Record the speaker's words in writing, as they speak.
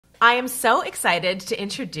I am so excited to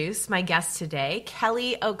introduce my guest today,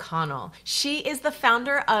 Kelly O'Connell. She is the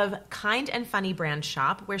founder of Kind and Funny Brand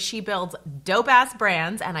Shop, where she builds dope-ass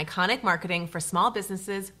brands and iconic marketing for small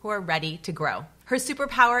businesses who are ready to grow. Her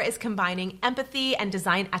superpower is combining empathy and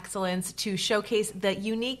design excellence to showcase the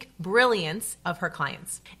unique brilliance of her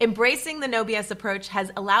clients. Embracing the no BS approach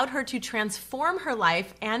has allowed her to transform her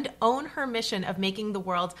life and own her mission of making the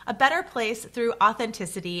world a better place through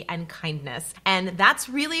authenticity and kindness. And that's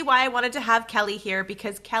really why I wanted to have Kelly here,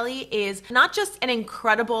 because Kelly is not just an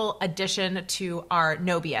incredible addition to our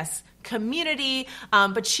no BS community,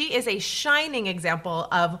 but she is a shining example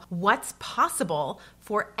of what's possible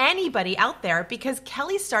for anybody out there, because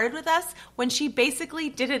Kelly started with us when she basically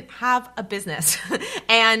didn't have a business.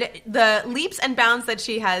 And the leaps and bounds that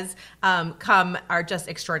she has come are just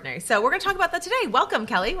extraordinary. So we're going to talk about that today. Welcome,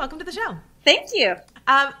 Kelly. Welcome to the show. Thank you.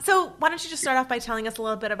 So why don't you just start off by telling us a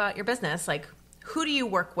little bit about your business? Like, who do you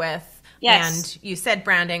work with? Yes. And you said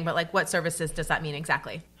branding, but like, what services does that mean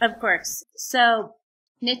exactly? Of course. So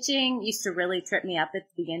niching used to really trip me up at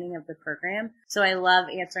the beginning of the program. So I love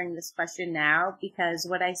answering this question now, because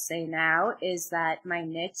what I say now is that my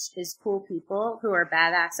niche is cool people who are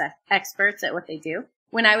badass experts at what they do.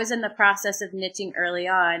 When I was in the process of niching early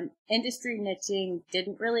on, industry niching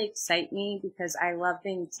didn't really excite me because I love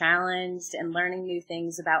being challenged and learning new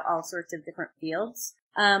things about all sorts of different fields.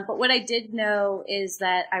 But what I did know is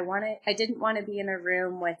that I didn't want to be in a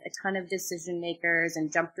room with a ton of decision makers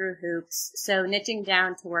and jump through hoops. So niching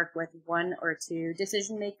down to work with one or two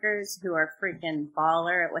decision makers who are freaking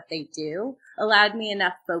baller at what they do allowed me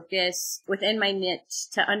enough focus within my niche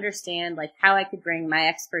to understand like how I could bring my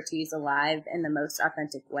expertise alive in the most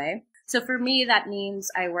authentic way. So for me, that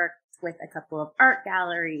means I worked with a couple of art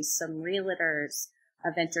galleries, some realtors,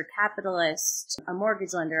 a venture capitalist, a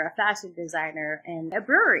mortgage lender, a fashion designer, and a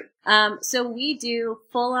brewery. So we do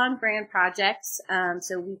full-on brand projects.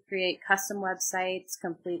 So we create custom websites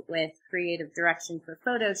complete with creative direction for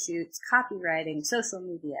photo shoots, copywriting, social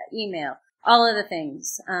media, email, all of the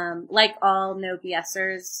things. Like all no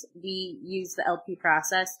BSers, we use the LP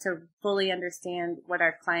process to fully understand what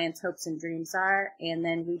our clients' hopes and dreams are, and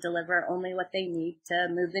then we deliver only what they need to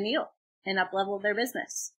move the needle and up-level their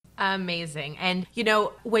business. Amazing. And, you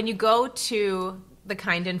know, when you go to the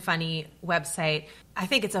Kind and Funny website, I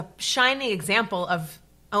think it's a shining example of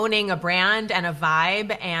owning a brand and a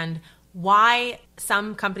vibe, and why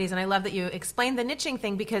some companies, and I love that you explained the niching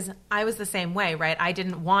thing, because I was the same way, right? I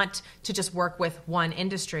didn't want to just work with one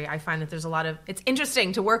industry. I find that there's it's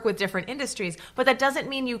interesting to work with different industries, but that doesn't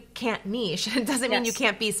mean you can't niche. It doesn't mean you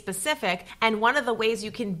can't be specific. And one of the ways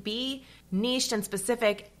you can be niched and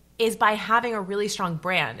specific is by having a really strong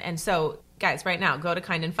brand. And so, guys, right now, go to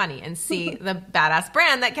Kind and Funny and see the badass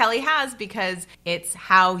brand that Kelly has, because it's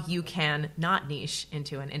how you can not niche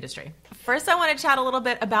into an industry. First, I want to chat a little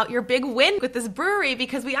bit about your big win with this brewery,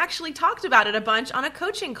 because we actually talked about it a bunch on a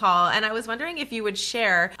coaching call. And I was wondering if you would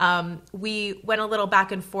share. We went a little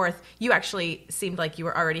back and forth. You actually seemed like you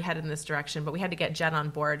were already headed in this direction, but we had to get Jen on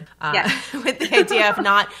board with the idea of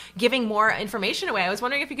not giving more information away. I was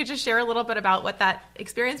wondering if you could just share a little bit about what that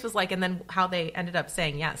experience was like, and then how they ended up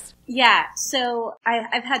saying yes. Yeah. So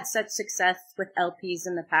I've had such success with LPs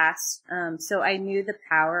in the past. So I knew the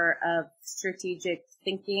power of strategic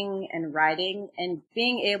thinking and writing, and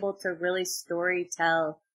being able to really story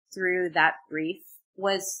tell through that brief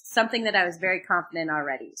was something that I was very confident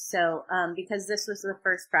already. So, because this was the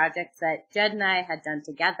first project that Jed and I had done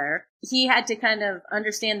together, he had to kind of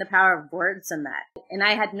understand the power of words in that. And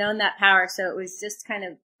I had known that power. So it was just kind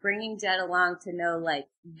of bringing Jed along to know, like,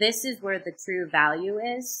 this is where the true value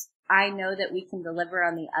is. I know that we can deliver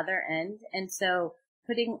on the other end. And so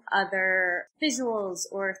putting other visuals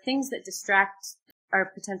or things that distract our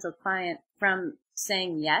potential client from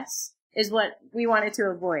saying yes is what we wanted to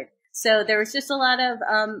avoid. So there was just a lot of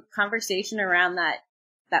conversation around that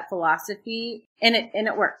philosophy, and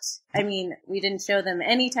it worked. I mean, we didn't show them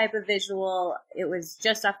any type of visual. It was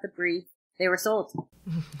just off the brief. They were sold.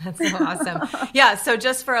 That's so awesome. Yeah. So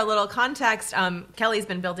just for a little context, Kelly's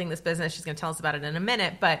been building this business. She's going to tell us about it in a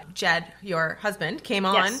minute. But Jed, your husband, came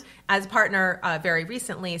on as partner very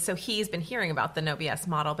recently. So he's been hearing about the No BS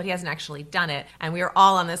model, but he hasn't actually done it. And we were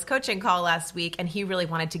all on this coaching call last week, and he really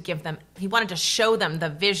wanted to show them the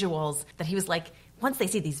visuals that he was like, once they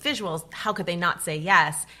see these visuals, how could they not say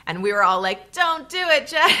yes? And we were all like, don't do it,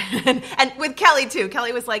 Jed. And with Kelly too.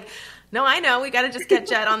 Kelly was like, No, I know. We got to just get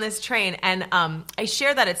Jed on this train. And I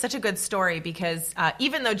share that it's such a good story because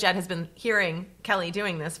even though Jed has been hearing Kelly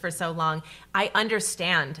doing this for so long, I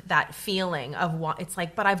understand that feeling of what it's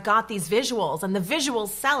like, but I've got these visuals and the visuals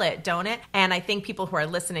sell it, don't it? And I think people who are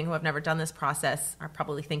listening who have never done this process are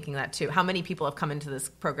probably thinking that too. How many people have come into this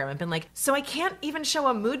program and been like, so I can't even show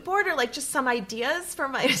a mood board or like just some ideas for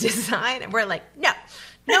my design? And we're like, no,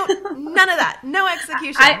 none of that. No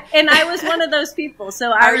execution. I was one of those people.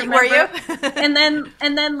 So I remember, were you? and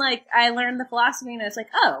then like I learned the philosophy and I was like,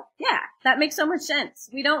 oh yeah, that makes so much sense.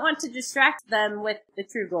 We don't want to distract them with the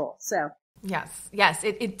true goal. So yes.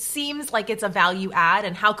 It seems like it's a value add,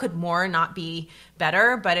 and how could more not be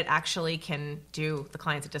better? But it actually can do the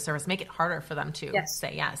clients a disservice, make it harder for them to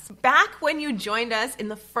say yes. Back when you joined us in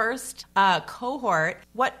the first cohort,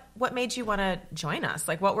 what made you want to join us?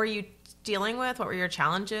 Like, what were you dealing with? What were your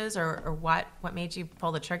challenges, or what made you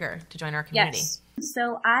pull the trigger to join our community? Yes.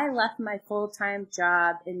 So I left my full-time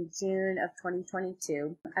job in June of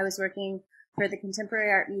 2022. I was working for the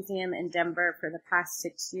Contemporary Art Museum in Denver for the past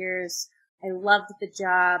 6 years. I loved the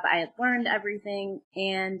job. I had learned everything,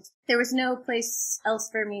 and there was no place else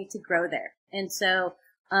for me to grow there. And so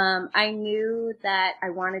I knew that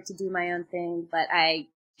I wanted to do my own thing, but I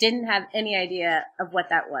didn't have any idea of what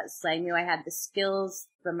that was. So I knew I had the skills,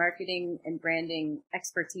 the marketing and branding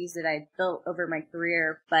expertise that I'd built over my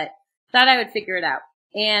career, but thought I would figure it out.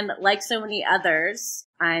 And like so many others,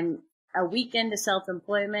 I'm a week into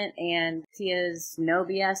self-employment, and Tia's No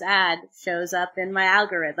BS ad shows up in my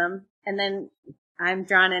algorithm, and then I'm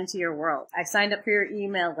drawn into your world. I signed up for your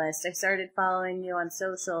email list. I started following you on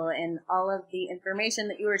social, and all of the information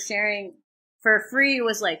that you were sharing for free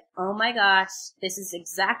was like, oh my gosh, this is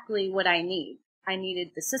exactly what I need. I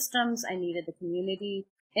needed the systems, I needed the community,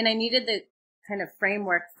 and I needed the kind of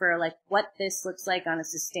framework for like what this looks like on a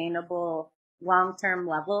sustainable long-term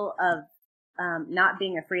level of not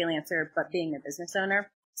being a freelancer, but being a business owner.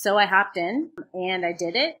 So I hopped in and I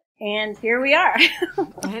did it. And here we are.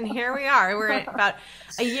 We're about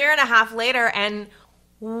a year and a half later. And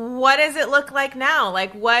what does it look like now?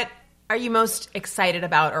 Like, what are you most excited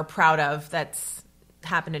about or proud of that's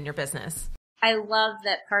happened in your business? I love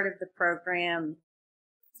that part of the program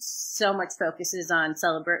so much focuses on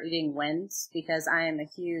celebrating wins, because I am a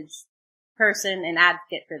huge person and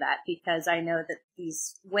advocate for that, because I know that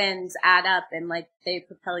these wins add up and like they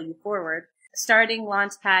propel you forward. Starting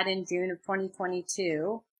Launchpad in June of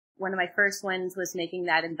 2022, one of my first wins was making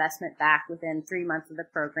that investment back within 3 months of the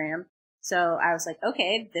program. So I was like,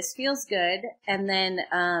 okay, this feels good. And then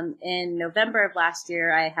in November of last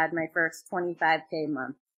year, I had my first 25K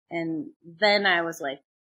month. And then I was like,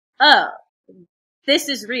 oh, this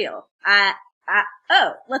is real.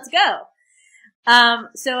 Let's go.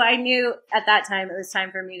 So I knew at that time it was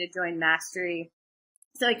time for me to join Mastery,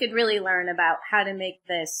 so I could really learn about how to make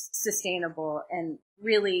this sustainable, and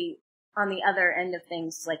really on the other end of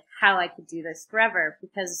things, like how I could do this forever,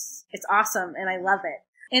 because it's awesome and I love it.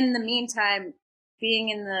 In the meantime, being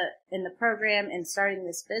in the program and starting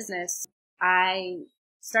this business, I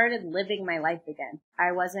started living my life again.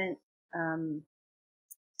 I wasn't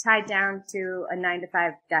tied down to a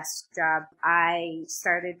 9-to-5 desk job. I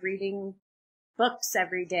started reading books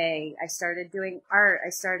every day. I started doing art. I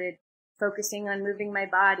started focusing on moving my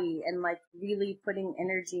body and like really putting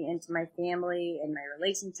energy into my family and my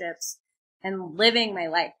relationships and living my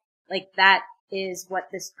life. Like that is what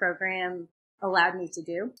this program allowed me to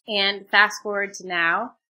do. And fast forward to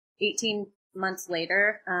now, 18 months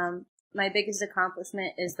later, my biggest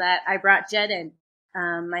accomplishment is that I brought Jed in,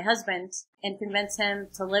 my husband, and convinced him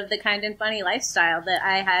to live the kind and funny lifestyle that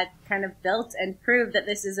I had kind of built and proved that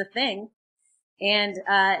this is a thing. And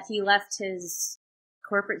he left his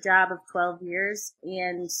corporate job of 12 years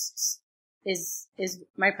and is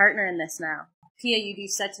my partner in this now. Pia, you do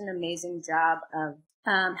such an amazing job of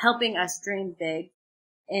helping us dream big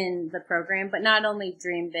in the program, but not only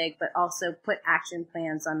dream big, but also put action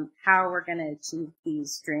plans on how we're going to achieve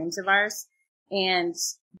these dreams of ours. And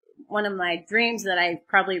one of my dreams that I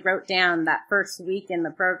probably wrote down that first week in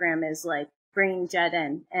the program is like bringing Jed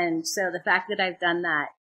in. And so the fact that I've done that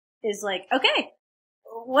is like, okay,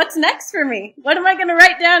 what's next for me? What am I going to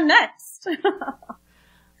write down next?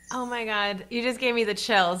 Oh my God. You just gave me the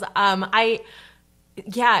chills.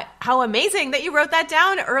 How amazing that you wrote that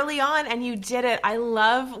down early on and you did it. I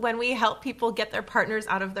love when we help people get their partners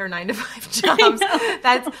out of their 9-to-5 jobs.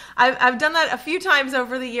 I've done that a few times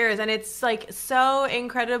over the years, and it's like so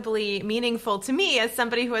incredibly meaningful to me as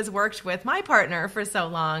somebody who has worked with my partner for so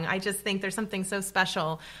long. I just think there's something so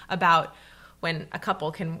special about when a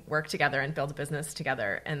couple can work together and build a business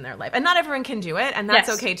together in their life. And not everyone can do it, and that's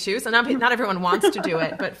okay too. So not everyone wants to do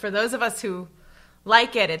it, but for those of us who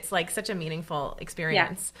like it, it's like such a meaningful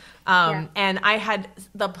experience. And I had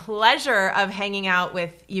the pleasure of hanging out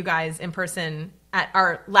with you guys in person at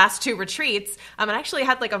our last 2 retreats. And I actually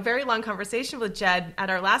had like a very long conversation with Jed at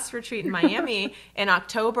our last retreat in Miami in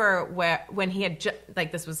October, when he had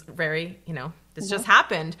this was very, this just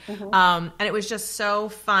happened. And it was just so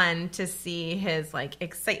fun to see his like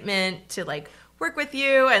excitement to like work with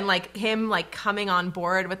you, and like him like coming on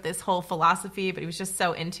board with this whole philosophy, but he was just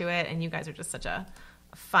so into it. And you guys are just such a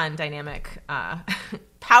fun, dynamic,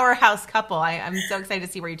 powerhouse couple. I'm so excited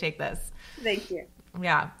to see where you take this. Thank you.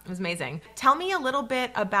 Yeah, it was amazing. Tell me a little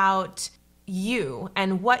bit about you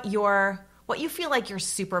and what you feel like your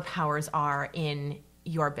superpowers are in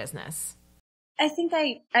your business. I think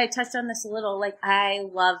I touched on this a little. Like, I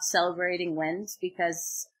love celebrating wins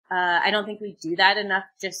because I don't think we do that enough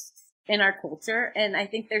just in our culture. And I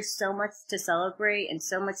think there's so much to celebrate and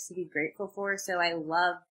so much to be grateful for. So I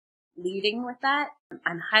love leading with that.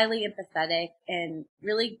 I'm highly empathetic and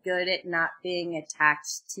really good at not being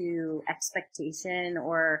attached to expectation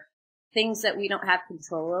or things that we don't have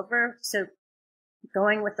control over. So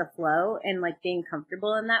going with the flow and like being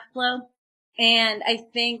comfortable in that flow. And I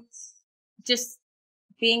think just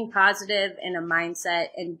being positive in a mindset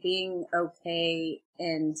and being okay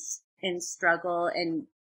and in struggle and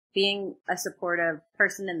being a supportive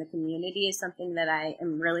person in the community is something that I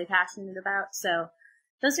am really passionate about. So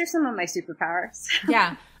those are some of my superpowers.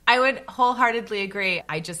 Yeah, I would wholeheartedly agree.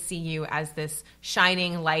 I just see you as this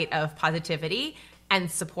shining light of positivity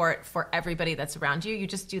and support for everybody that's around you. You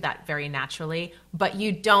just do that very naturally, but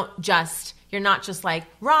you're not just like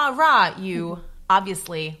rah, rah. You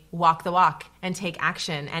obviously walk the walk and take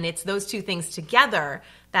action. And it's those 2 things together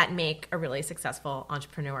that make a really successful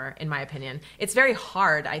entrepreneur, in my opinion. It's very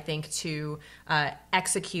hard, I think, to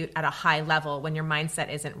execute at a high level when your mindset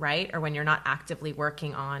isn't right, or when you're not actively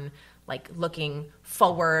working on like looking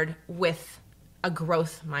forward with a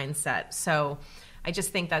growth mindset. So I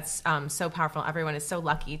just think that's so powerful. Everyone is so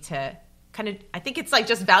lucky to I think it's like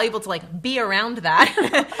just valuable to like be around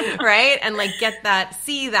that, right? And like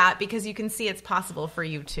see that, because you can see it's possible for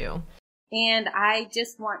you too. And I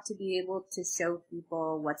just want to be able to show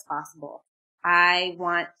people what's possible. I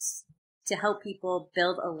want to help people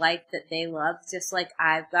build a life that they love, just like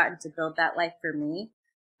I've gotten to build that life for me.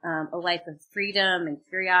 A life of freedom and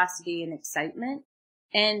curiosity and excitement.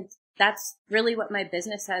 And that's really what my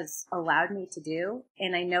business has allowed me to do.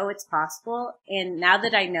 And I know it's possible. And now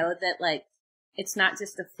that I know that like, it's not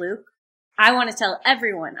just a fluke, I want to tell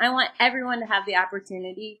everyone, I want everyone to have the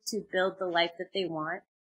opportunity to build the life that they want,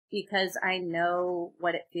 because I know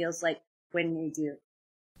what it feels like when you do.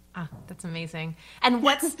 Ah, that's amazing. And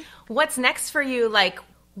what's next for you? Like,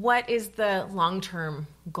 what is the long-term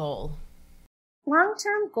goal?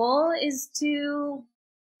 Long-term goal is to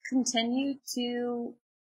continue to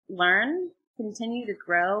learn, continue to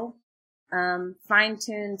grow,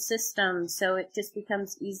 fine-tune systems so it just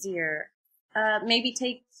becomes easier. Maybe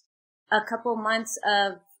take a couple months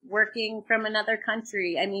of working from another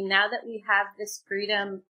country. I mean, now that we have this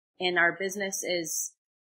freedom and our business is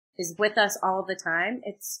with us all the time,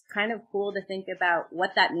 it's kind of cool to think about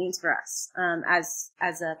what that means for us, as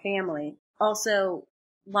a family. Also,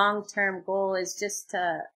 long-term goal is just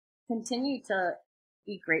to continue to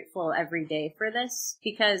be grateful every day for this,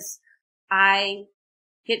 because I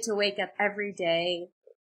get to wake up every day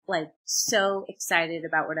like so excited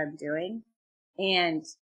about what I'm doing, and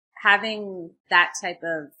having that type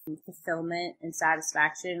of fulfillment and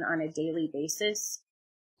satisfaction on a daily basis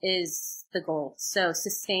is the goal. So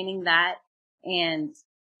sustaining that and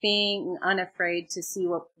being unafraid to see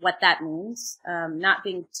what that means, not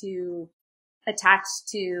being too attached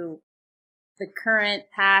to the current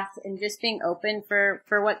path, and just being open for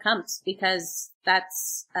what comes, because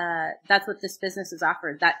that's what this business has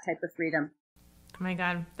offered, that type of freedom. Oh my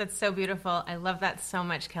God, that's so beautiful. I love that so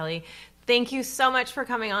much, Kelly. Thank you so much for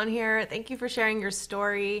coming on here. Thank you for sharing your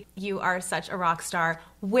story. You are such a rock star.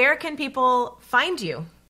 Where can people find you?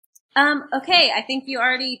 Okay. I think you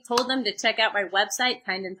already told them to check out my website,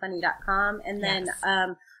 kindandfunny.com. And then,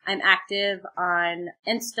 yes. I'm active on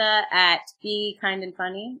Insta at Be Kind and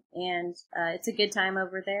Funny, and it's a good time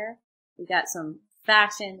over there. We got some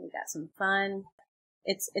fashion, we got some fun.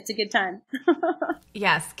 It's a good time.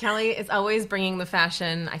 Yes, Kelly is always bringing the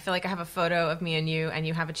fashion. I feel like I have a photo of me and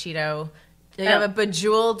you have a Cheeto. You have a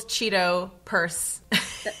bejeweled Cheeto purse.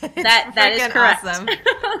 That is correct. Awesome.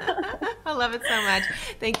 I love it so much.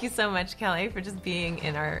 Thank you so much, Kelly, for just being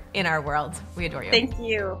in our world. We adore you. Thank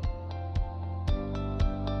you.